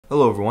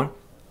Hello everyone,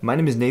 my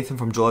name is Nathan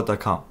from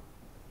JoyLot.com.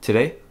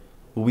 Today,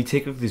 we'll be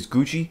taking a look at these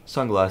Gucci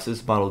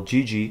sunglasses model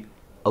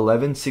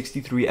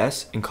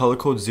GG1163S in color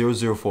code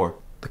 004.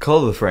 The color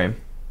of the frame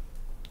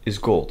is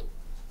gold.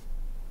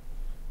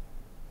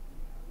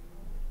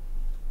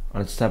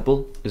 On its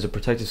temple is a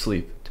protective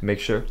sleeve to make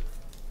sure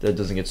that it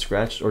doesn't get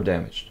scratched or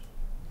damaged.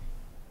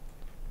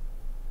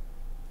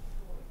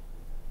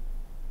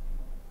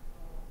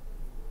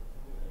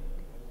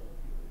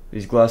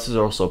 These glasses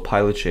are also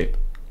pilot shape.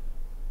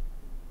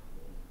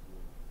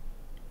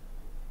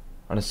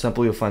 On its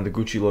temple you'll find the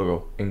Gucci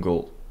logo in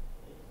gold.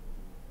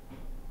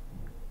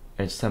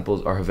 And its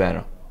temples are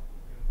Havana.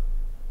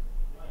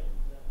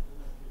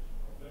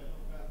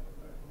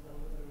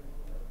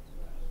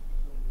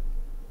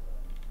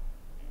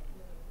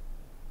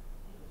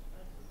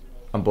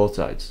 On both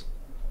sides.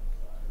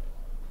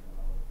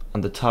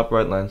 On the top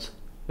right lens,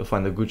 you'll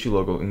find the Gucci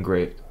logo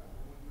engraved.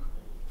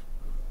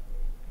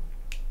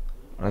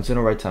 On its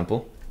inner right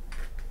temple,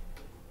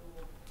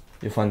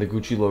 you'll find the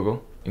Gucci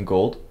logo in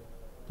gold,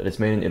 that it's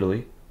made in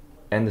Italy,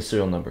 and the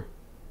serial number.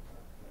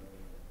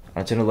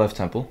 On its inner left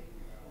temple,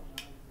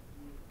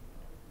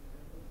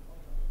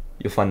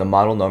 you'll find the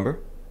model number,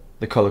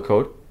 the color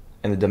code,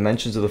 and the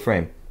dimensions of the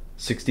frame.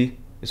 60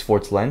 is for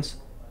its lens,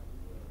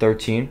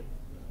 13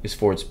 is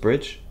for its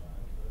bridge,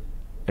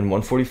 and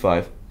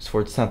 145 is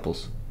for its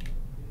temples.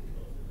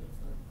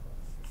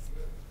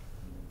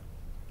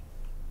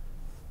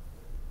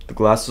 The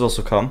glasses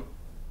also come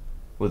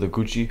with a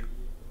Gucci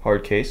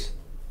hard case,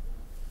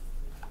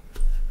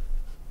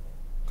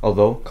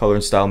 although color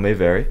and style may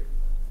vary,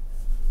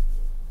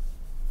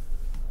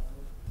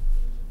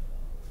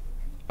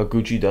 a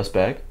Gucci dust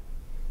bag,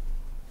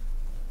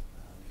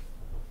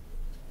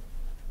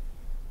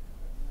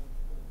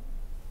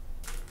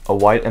 a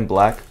white and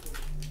black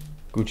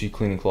Gucci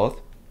cleaning cloth,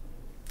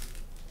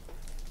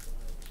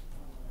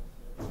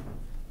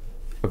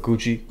 a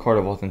Gucci card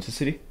of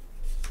authenticity,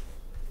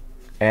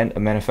 and a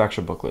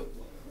manufacturer booklet.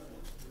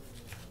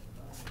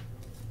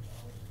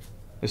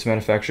 This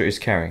manufacturer is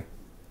Caring.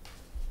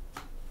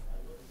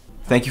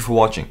 Thank you for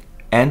watching,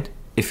 and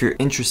if you're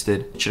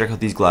interested to check out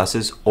these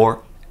glasses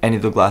or any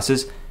of the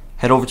glasses,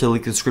 head over to the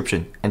link in the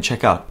description and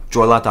check out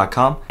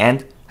JoyLot.com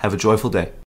and have a joyful day.